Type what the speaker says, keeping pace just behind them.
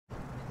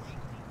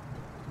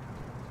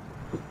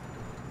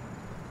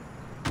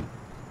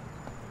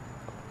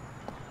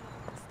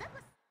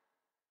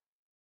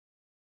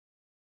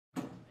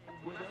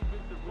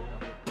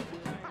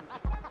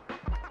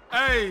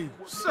Hey,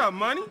 what's up,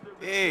 money?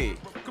 Hey.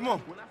 Come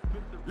on.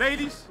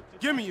 Ladies,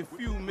 give me a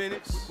few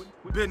minutes.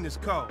 Business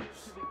calls.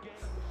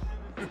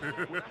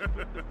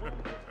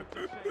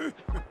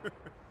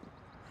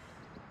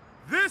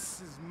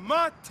 This is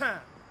my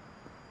town.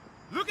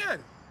 Look at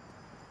it.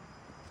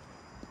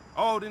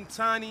 All them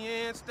tiny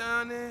ants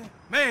down there.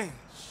 Man,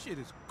 shit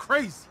is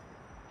crazy.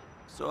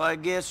 So I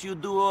guess you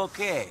do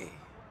okay.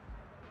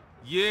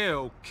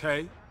 Yeah,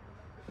 okay.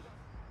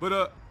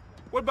 But,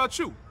 what about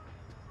you?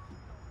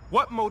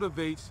 What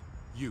motivates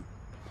you?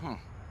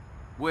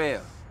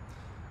 Well,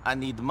 I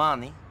need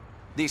money.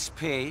 This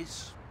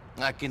pays.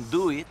 I can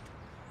do it.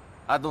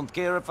 I don't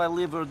care if I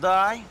live or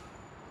die.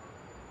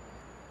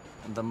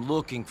 And I'm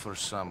looking for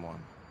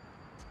someone.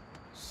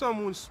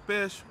 Someone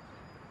special?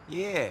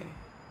 Yeah,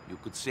 you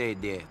could say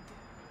that.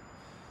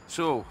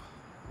 So,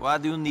 why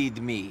do you need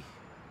me?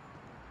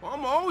 Well,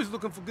 I'm always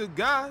looking for good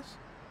guys.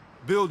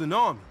 Build an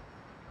army.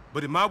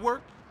 But in my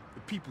work,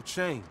 the people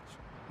change.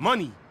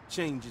 Money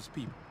changes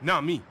people,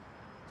 not me.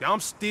 I'm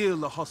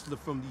still a hustler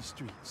from these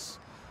streets.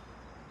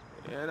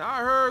 And I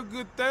heard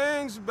good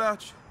things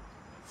about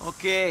you.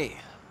 Okay,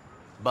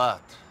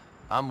 but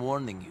I'm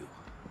warning you.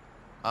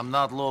 I'm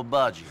not low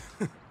budget.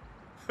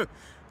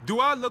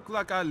 Do I look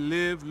like I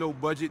live low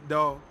budget,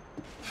 dog?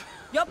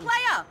 Yo,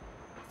 player!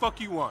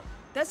 Fuck you want?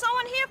 There's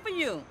someone here for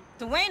you.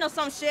 Dwayne or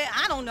some shit,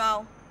 I don't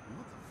know.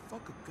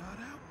 Motherfucker got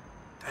out?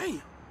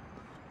 Damn.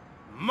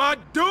 My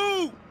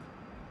dude!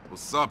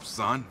 What's up,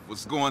 son?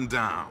 What's going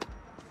down?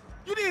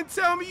 You didn't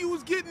tell me you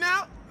was getting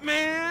out?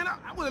 Man,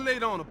 I would've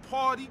laid on a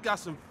party, got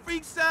some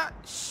freaks out.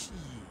 Shit.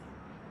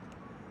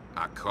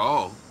 I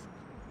called.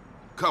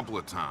 Couple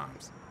of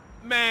times.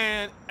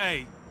 Man,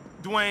 hey,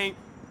 Dwayne,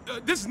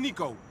 this is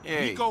Niko.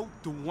 Hey. Niko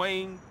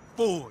Dwayne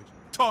Forge.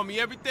 Taught me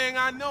everything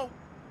I know.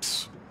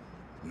 Psst,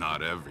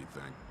 not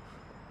everything.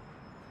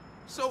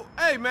 So,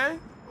 hey, man,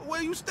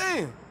 where you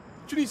staying?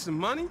 You need some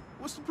money?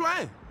 What's the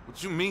plan?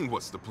 What you mean,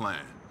 what's the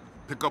plan?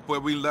 Pick up where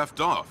we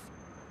left off.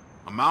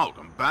 I'm out,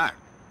 I'm back.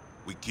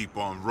 We keep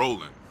on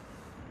rolling.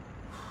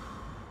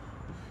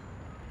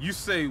 You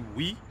say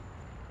we?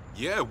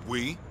 Yeah,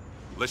 we.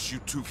 Unless you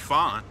too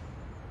fine.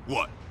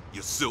 What,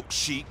 your silk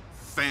sheet,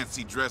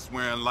 fancy dress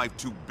wearing life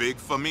too big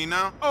for me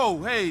now?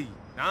 Oh, hey,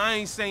 I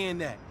ain't saying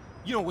that.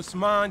 You know, what's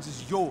mine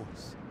is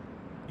yours.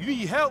 You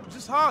need help,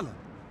 just holler.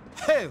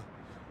 Hell,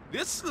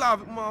 this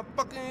Slavic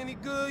motherfucker any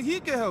good, he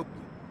can help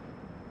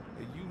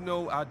you. And you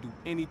know I do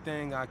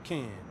anything I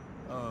can.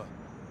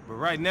 But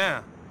right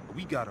now,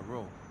 we gotta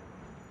roll.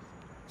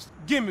 Just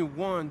give me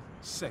 1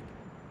 second.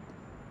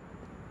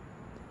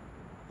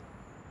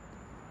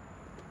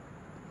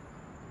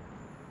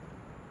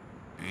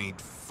 Ain't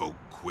folk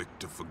quick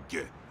to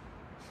forget.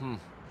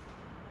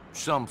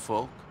 Some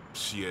folk.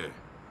 Yeah,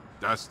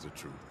 that's the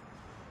truth.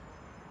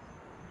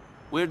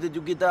 Where did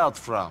you get out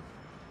from?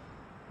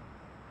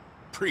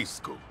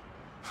 Preschool.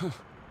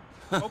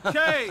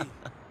 Okay,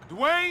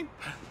 Dwayne,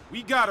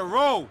 we gotta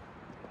roll.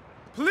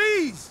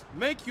 Please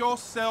make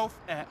yourself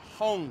at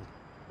home.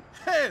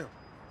 Hell,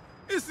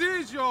 this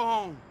is your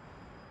home.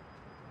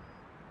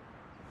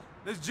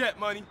 Let's jet,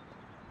 money.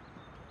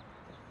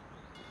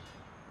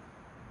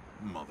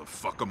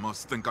 Motherfucker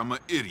must think I'm an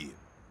idiot.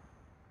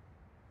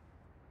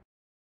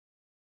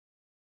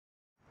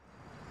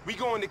 We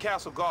going to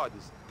Castle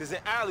Gardens. There's an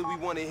alley we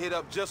want to hit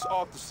up just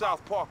off the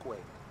South Parkway.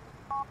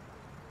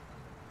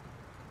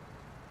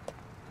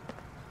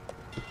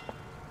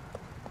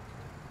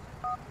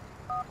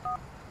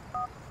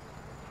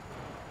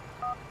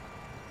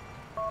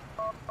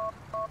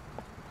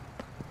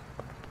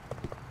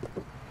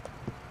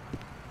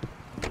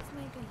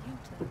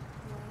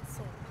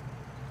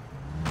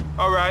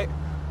 All right.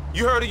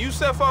 You heard of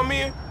Yusef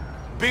Amir?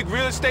 Big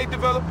real estate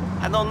developer?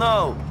 I don't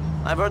know.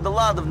 I've heard a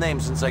lot of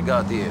names since I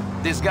got here.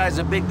 This guy's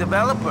a big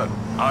developer.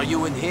 Are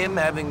you and him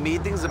having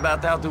meetings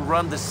about how to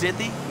run the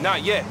city?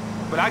 Not yet,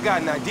 but I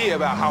got an idea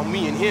about how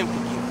me and him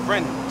can get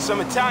friendly.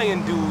 Some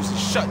Italian dudes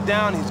shut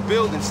down his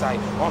building site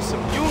on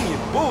some union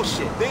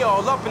bullshit. They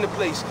all up in the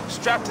place,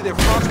 strapped to their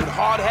fronts with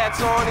hard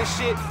hats on and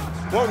shit.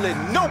 Won't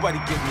let nobody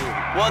get near.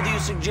 What are you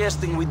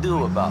suggesting we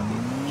do about it?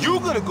 You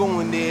gonna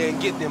go in there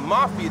and get them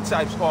mafia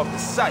types off the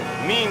site.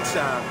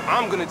 Meantime,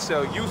 I'm gonna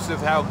tell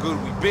Yusuf how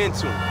good we've been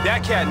to him.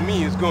 That cat and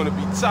me is gonna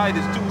be tight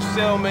as two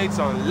cellmates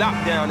on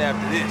lockdown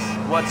after this.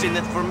 What's in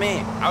it for me?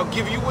 I'll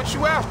give you what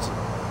you after.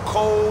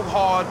 Cold,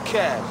 hard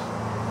cash.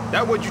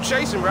 That what you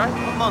chasing, right?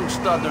 Amongst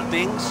other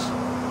things.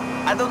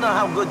 I don't know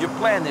how good your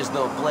plan is,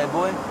 though,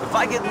 Playboy. If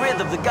I get rid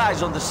of the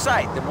guys on the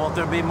site, then won't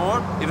there be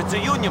more? If it's a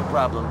union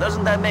problem,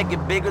 doesn't that make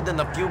it bigger than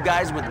a few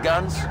guys with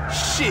guns?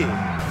 Shit.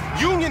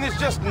 Union is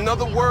just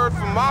another word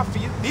for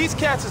mafia. These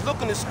cats is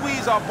looking to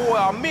squeeze our boy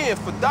Amir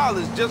for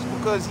dollars just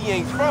because he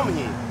ain't from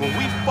here. When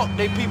we fuck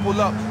they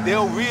people up,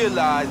 they'll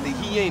realize that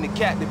he ain't a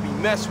cat to be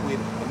messed with,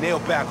 and they'll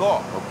back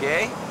off.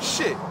 Okay?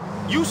 Shit.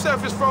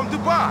 Yusuf is from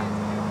Dubai.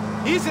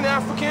 He's an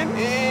African,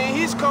 and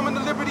he's coming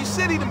to Liberty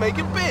City to make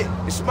it big.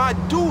 It's my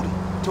duty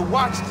to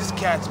watch this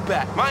cat's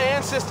back. My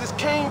ancestors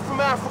came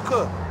from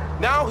Africa.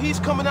 Now he's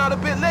coming out a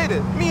bit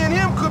later. Me and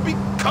him could be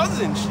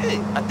cousins, shit.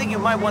 I think you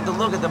might want to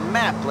look at the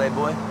map,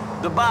 Playboy.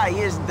 Dubai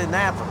isn't in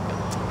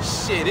Africa.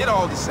 Shit, it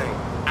all the same.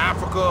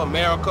 Africa,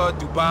 America,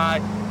 Dubai.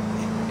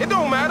 It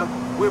don't matter.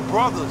 We're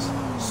brothers.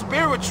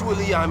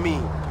 Spiritually, I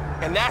mean.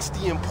 And that's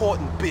the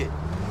important bit.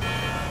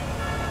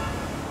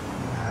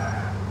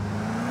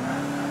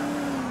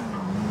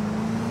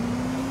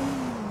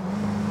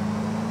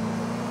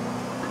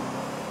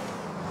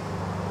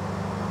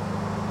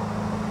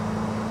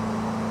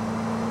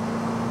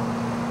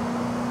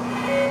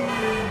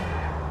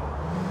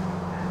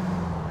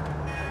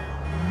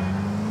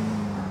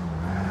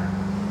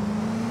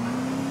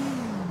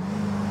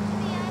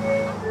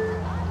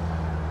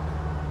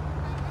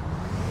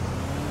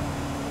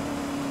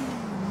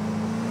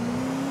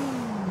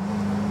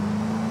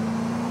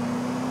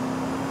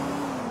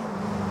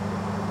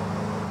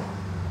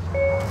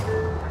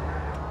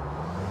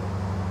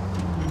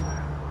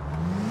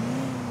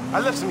 I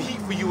left some heat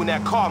for you in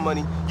that car,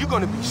 money. You're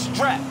gonna be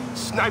strapped.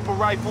 Sniper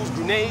rifles,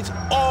 grenades,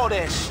 all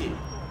that shit.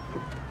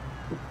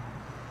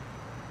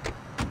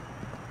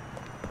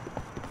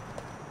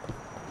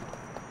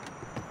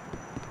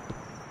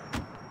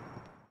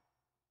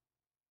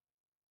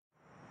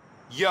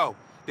 Yo,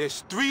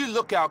 there's 3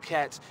 lookout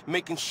cats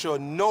making sure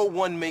no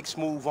one makes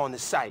move on the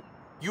site.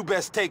 You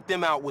best take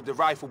them out with the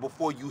rifle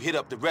before you hit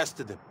up the rest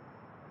of them.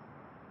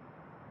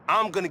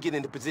 I'm gonna get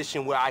in a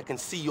position where I can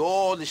see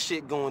all the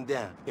shit going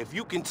down. If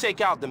you can take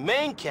out the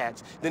main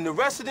cats, then the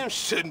rest of them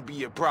shouldn't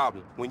be a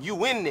problem. When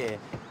you in there,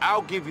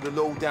 I'll give you the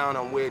lowdown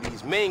on where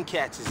these main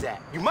cats is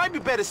at. You might be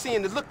better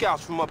seeing the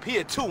lookouts from up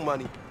here too,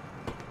 money.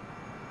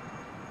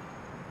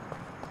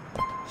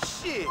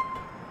 Shit,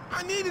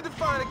 I needed to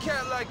find a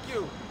cat like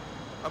you.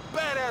 A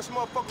badass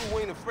motherfucker who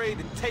ain't afraid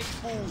to take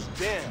fools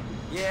down.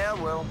 Yeah,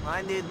 well,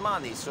 I need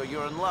money, so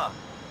you're in luck.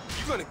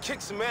 You're gonna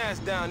kick some ass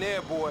down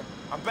there, boy.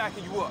 I'm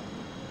backing you up.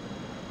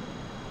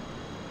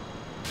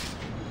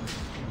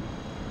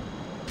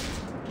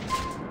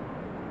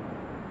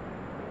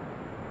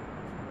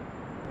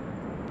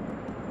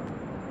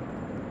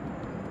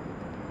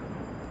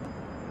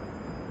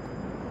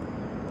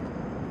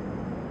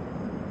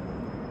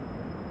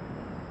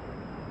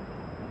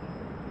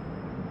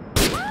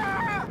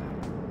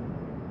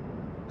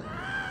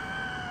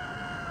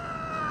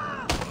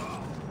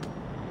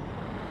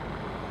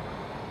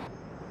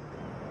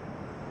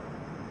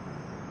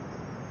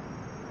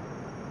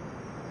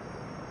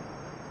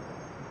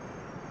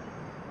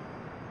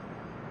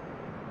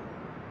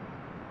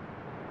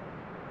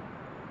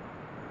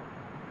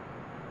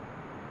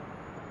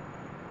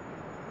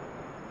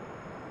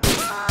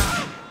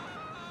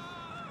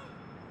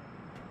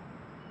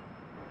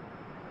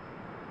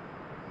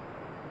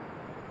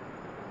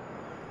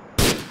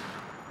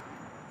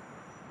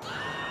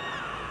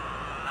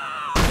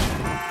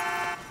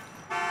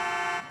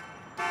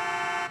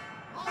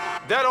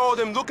 That all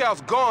them lookouts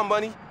gone,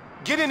 money.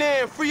 Get in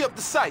there and free up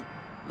the site.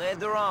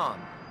 Later on.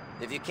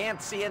 If you can't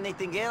see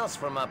anything else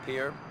from up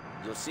here,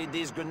 you'll see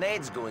these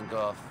grenades going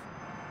off.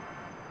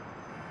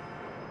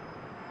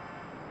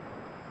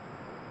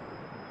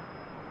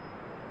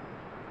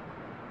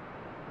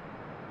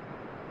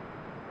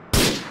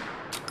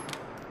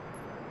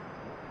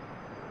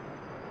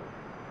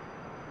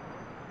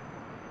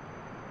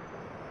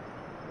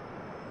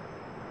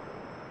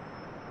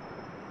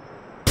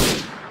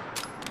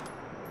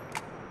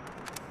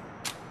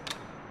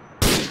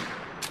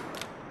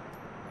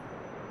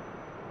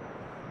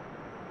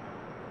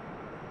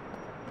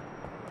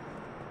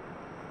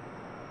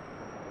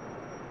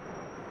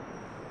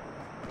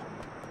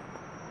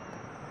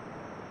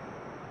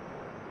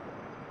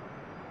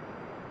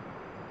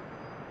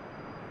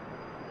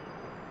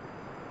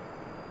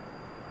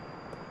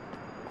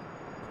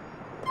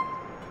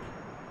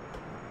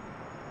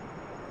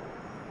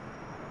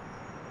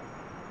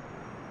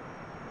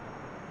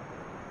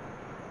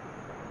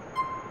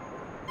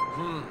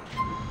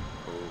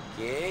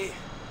 Okay.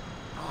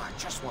 Oh, I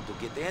just want to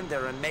get in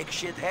there and make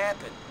shit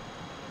happen.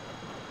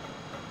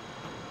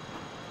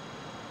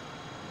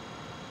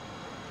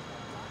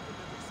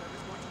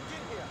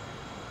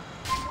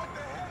 What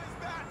the hell is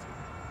that?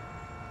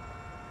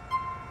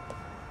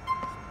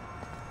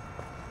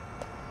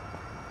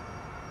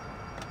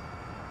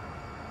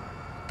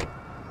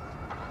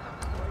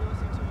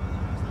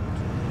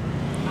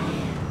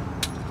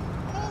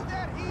 Hold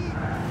that heat!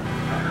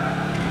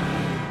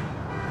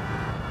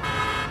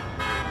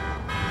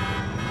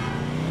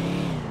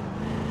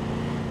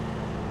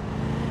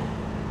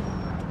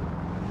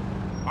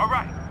 All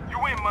right, you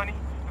win, money.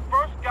 The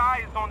first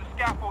guy is on the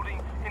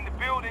scaffolding in the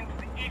building to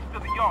the east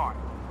of the yard.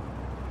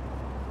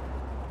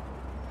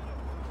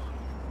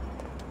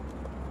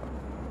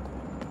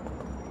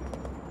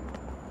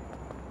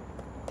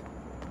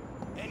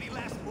 Any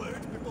last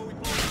words before we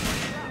blow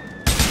this out?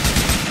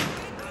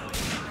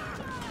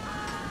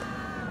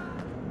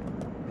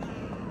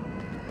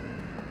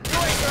 You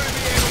ain't gonna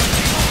be able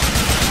to...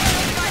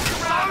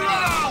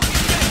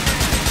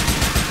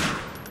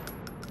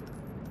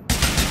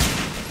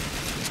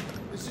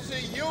 This is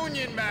a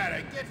union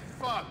matter. Get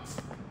fucked.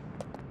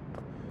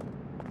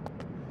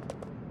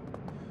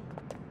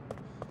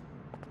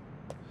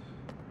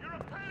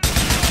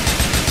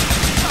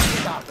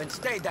 and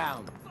stay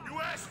down. You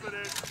asked for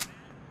this!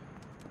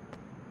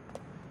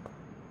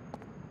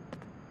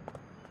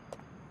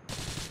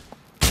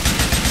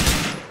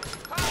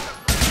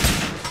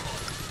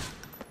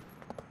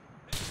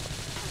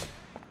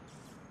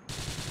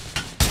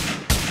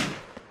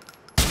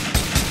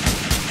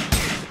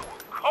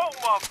 Cold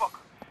motherfucker.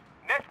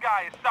 Next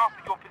guy is south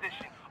of your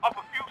position, up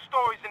a few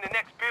stories in the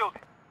next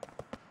building.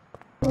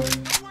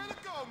 Nowhere to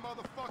go,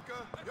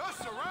 motherfucker! You're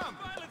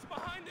surrounded! Violence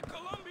behind the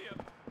Columbia.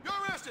 Your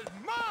ass is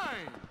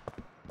mine!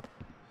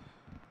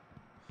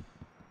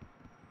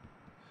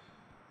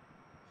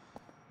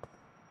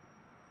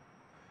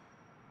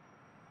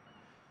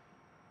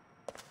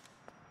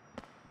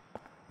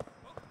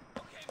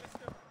 Okay,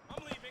 mister.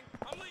 I'm leaving.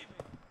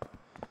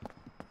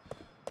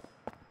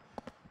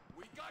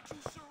 We got you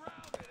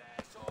surrounded,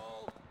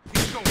 asshole!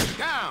 He's going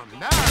down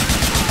now!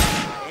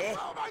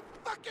 Oh, my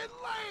fucking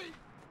leg!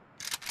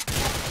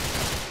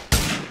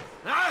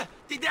 Huh?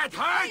 Did that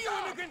hurt? You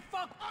immigrant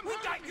fuck! We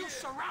got you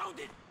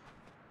surrounded!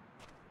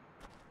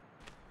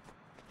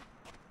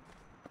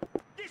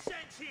 This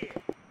ends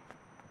here.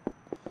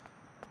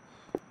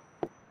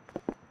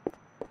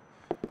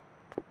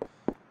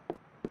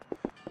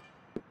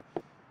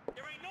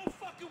 There ain't no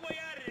fucking way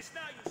out of this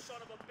now, you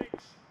son of a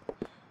bitch.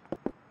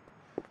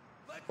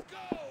 Let's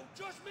go!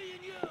 Just me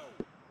and you!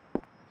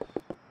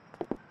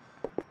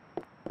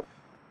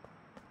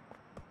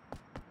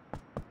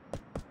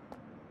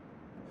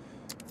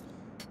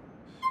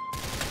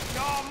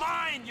 You're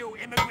mine, you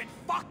immigrant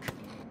fuck!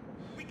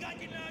 We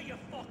got you now, you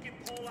fucking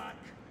Polak.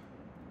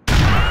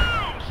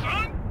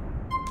 Son!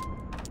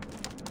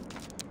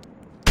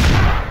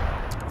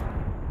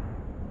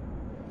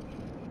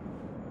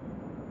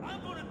 I'm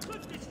gonna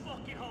clip this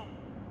fucking home.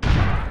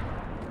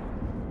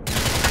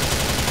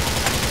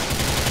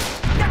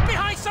 Get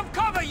behind some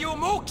cover, you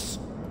mooks!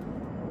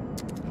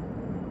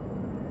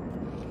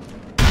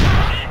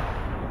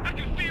 I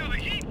can feel the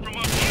heat from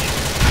up here.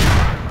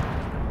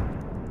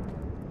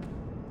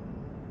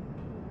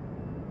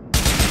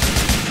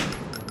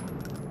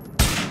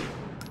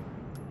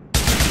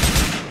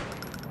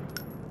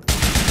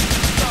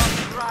 Stop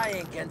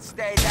crying and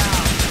stay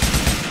down.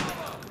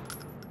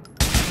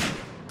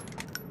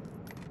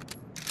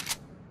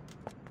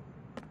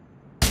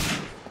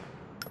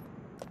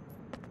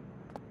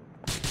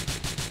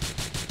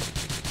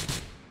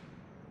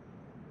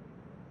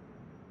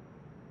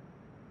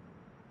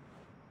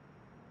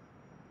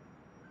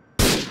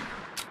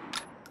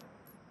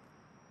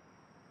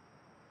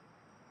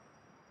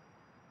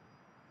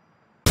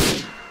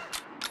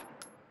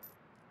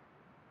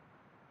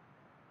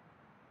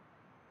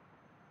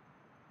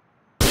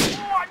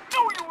 I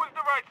knew you was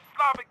the right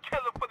Slavic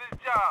killer for this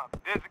job.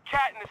 There's a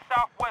cat in the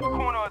southwest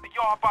corner of the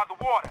yard by the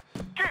water.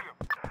 Get him!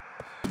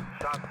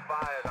 Shots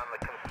fired on the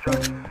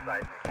construction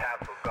site in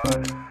Castle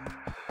Garden.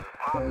 This is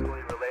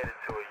possibly related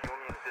to a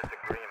union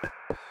disagreement.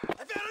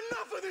 I've had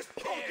enough of this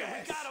punk ass!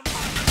 We got him.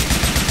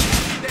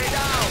 Stay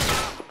down!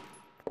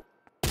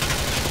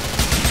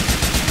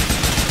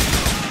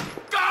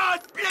 God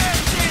bless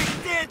this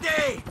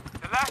city!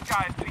 The last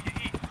guy is to your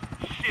east.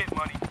 Shit,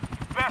 money.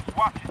 You best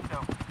watch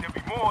yourself. There'll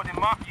be more than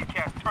mafia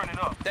cats turning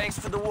up. Thanks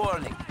for the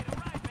warning.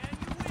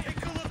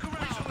 Take a look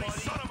around, buddy!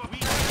 Son of a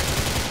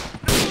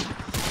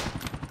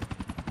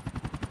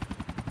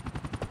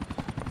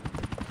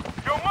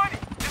Yo, money!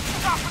 This is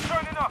stopper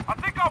turning up. I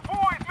think our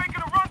boy is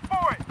making a run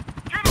for it.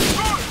 Get him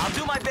good! I'll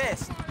do my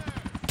best.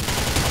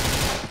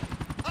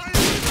 I ain't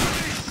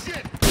doing this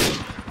shit!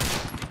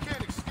 He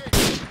can't escape.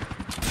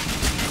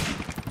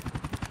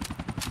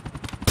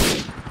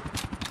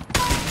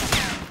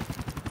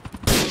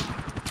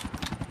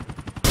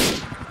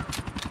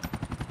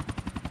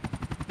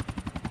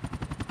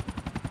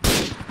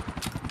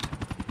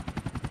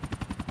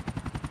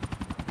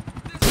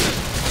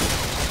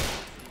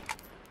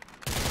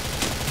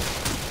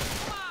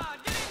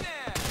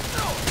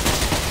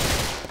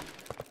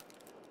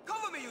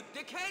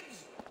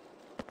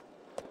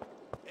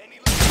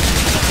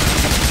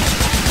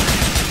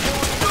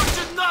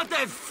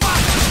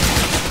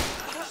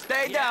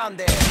 Stay down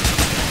there.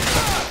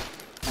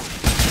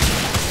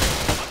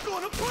 I'm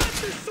gonna plant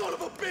this son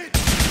of a bitch!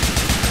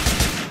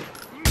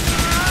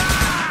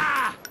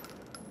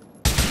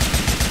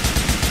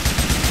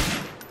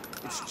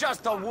 It's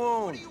just a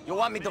wound. You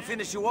want me to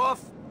finish you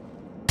off?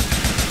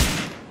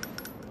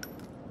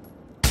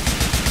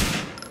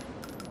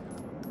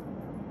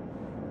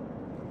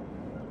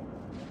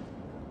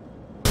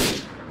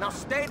 Now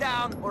stay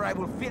down or I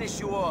will finish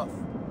you off.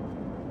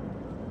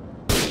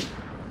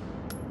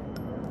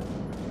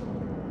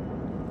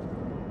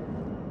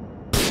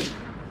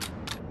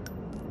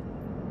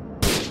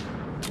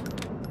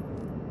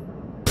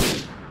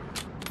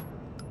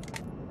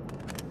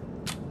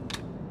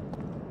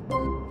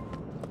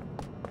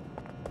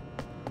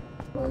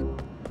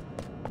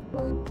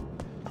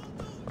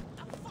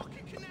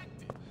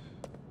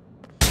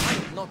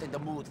 I'm not in the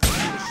mood for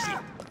this shit.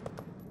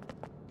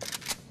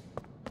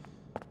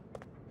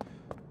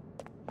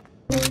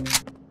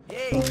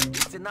 Hey,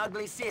 it's an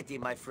ugly city,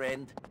 my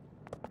friend.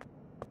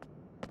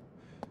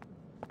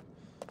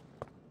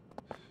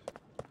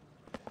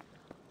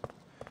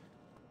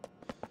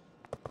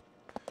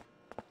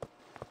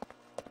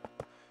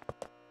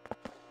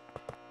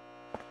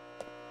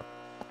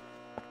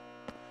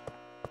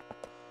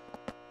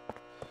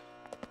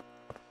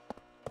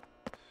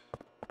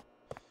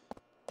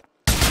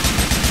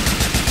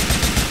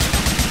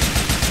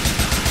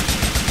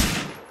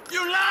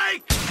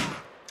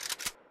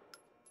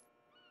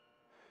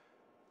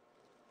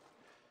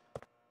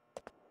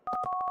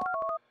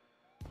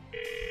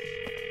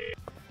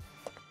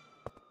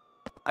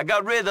 I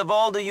got rid of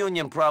all the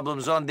union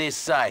problems on this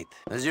site.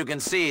 As you can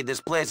see, this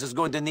place is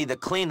going to need a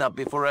cleanup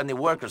before any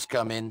workers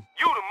come in.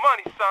 You the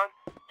money, son.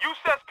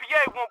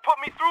 USSPA won't put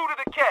me through to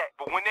the cat,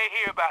 but when they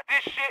hear about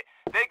this shit,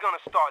 they gonna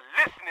start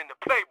listening to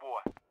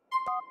Playboy.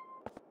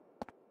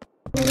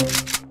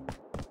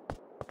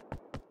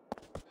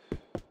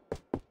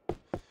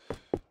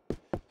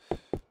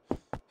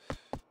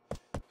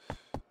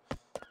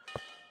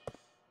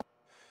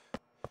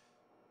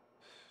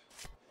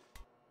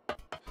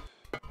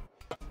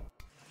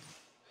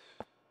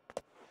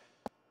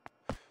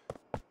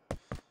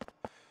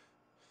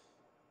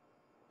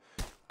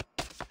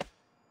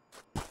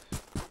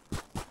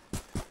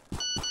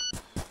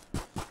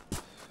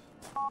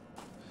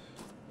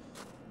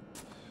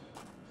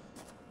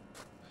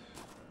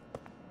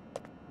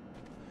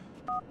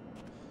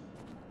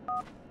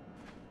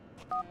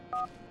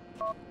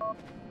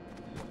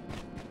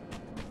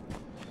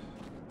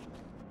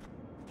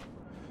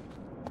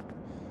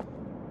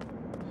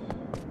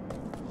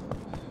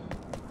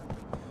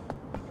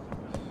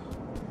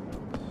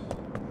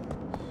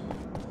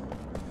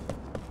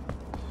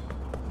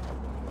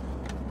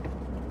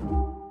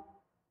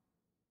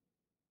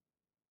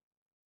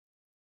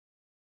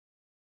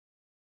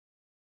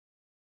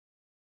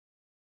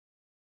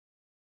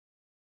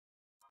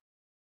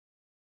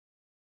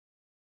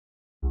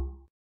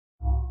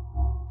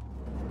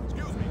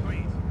 Excuse me,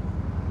 please.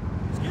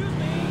 Excuse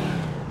me.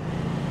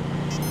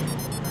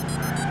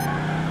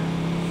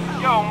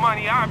 Yo,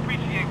 money, I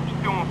appreciate what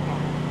you're doing for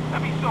me. There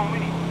be so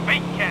many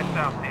fake cats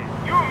out there.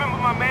 You remember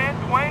my man,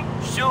 Dwayne?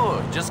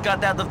 Sure, just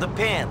got out of the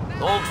pen.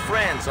 Old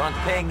friends aren't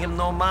paying him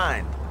no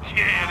mind.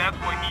 Yeah, that's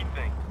what he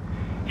thinks.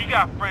 He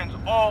got friends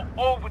all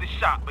over the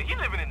shop, but he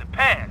living in the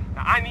past.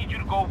 Now, I need you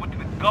to go over to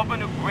the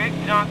Governor Greg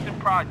Johnson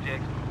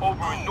projects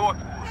over in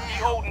Northwood.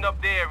 He holding up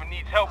there and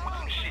needs help with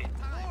some shit.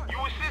 You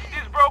assist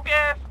this broke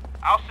ass,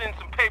 I'll send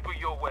some paper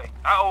your way.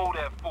 I owe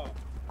that fool.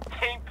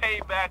 Ain't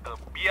paid back a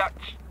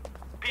biatch.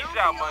 Peace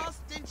out, money. Don't be all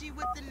stingy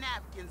with the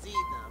napkins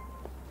either.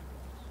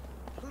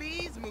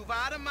 Please move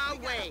out of my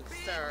way,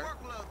 sir.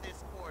 Workload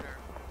this quarter.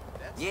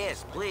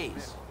 Yes,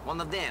 please. One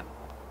of them.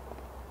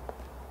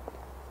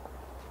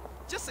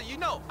 Just so you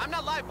know, I'm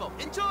not liable.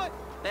 Enjoy!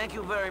 Thank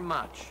you very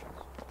much.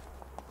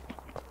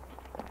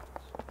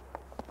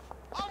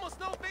 Almost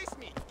no face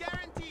meat,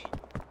 guaranteed.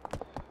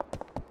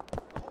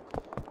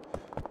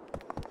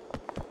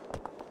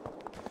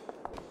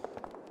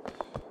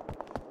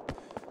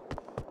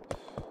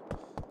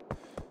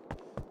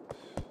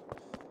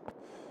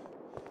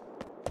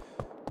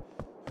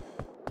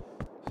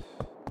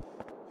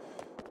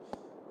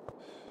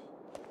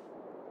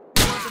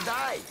 You want to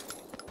die?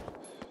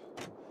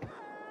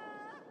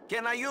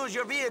 Can I use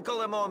your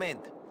vehicle a moment?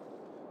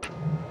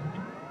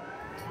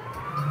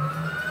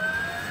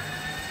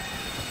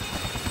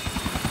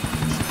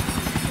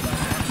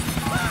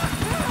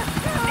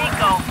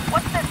 Niko,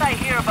 what's this I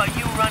hear about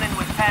you running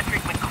with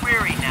Patrick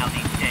McCreary now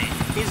these days?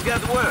 He's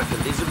got work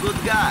and he's a good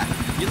guy.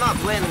 You're not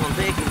planning on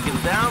taking him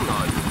down,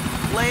 are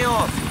you? Lay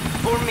off.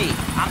 For me.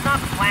 I'm not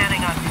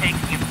planning on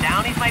taking him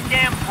down. He's my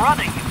damn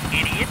brother, you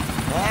idiot.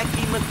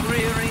 Jackie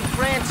McCreary,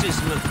 Francis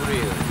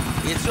McCreary.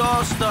 It's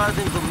all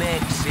starting to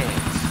make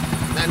sense.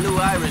 I knew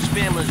Irish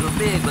families were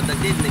big, but I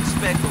didn't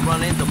expect to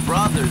run into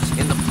brothers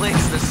in a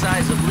place the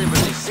size of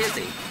Liberty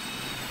City.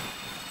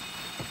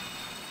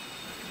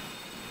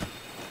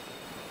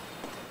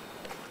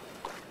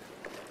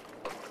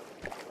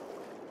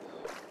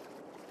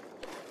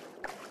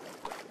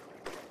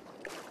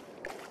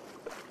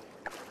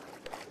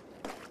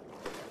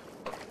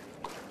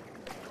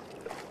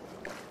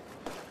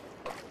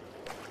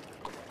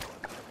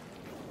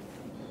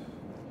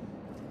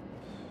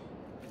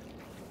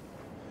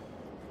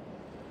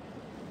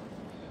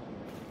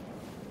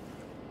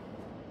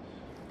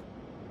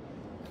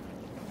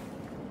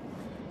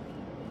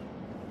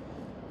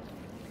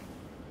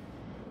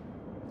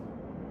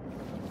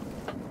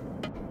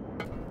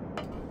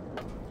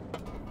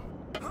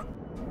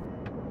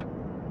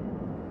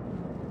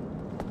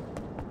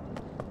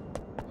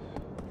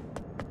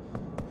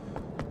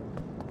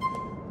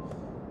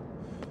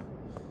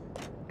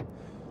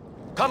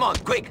 Come on,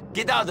 quick!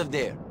 Get out of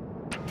there!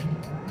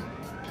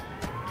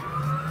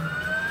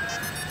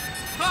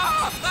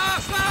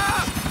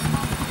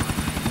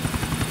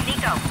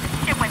 Niko,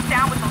 the shit went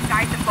down with those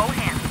guys in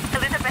Bohan.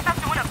 Elizabeth's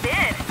doing a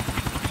bid.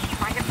 She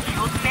might have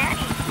killed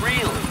Manny.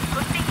 Really?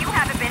 Good thing you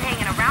haven't been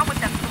hanging around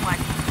with them too much.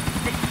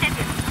 The shit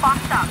is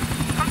fucked up.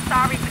 I'm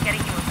sorry for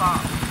getting you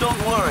involved. Don't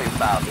worry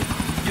about it.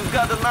 You've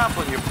got enough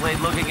on your plate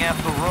looking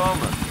after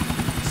Roman.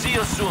 See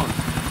you soon.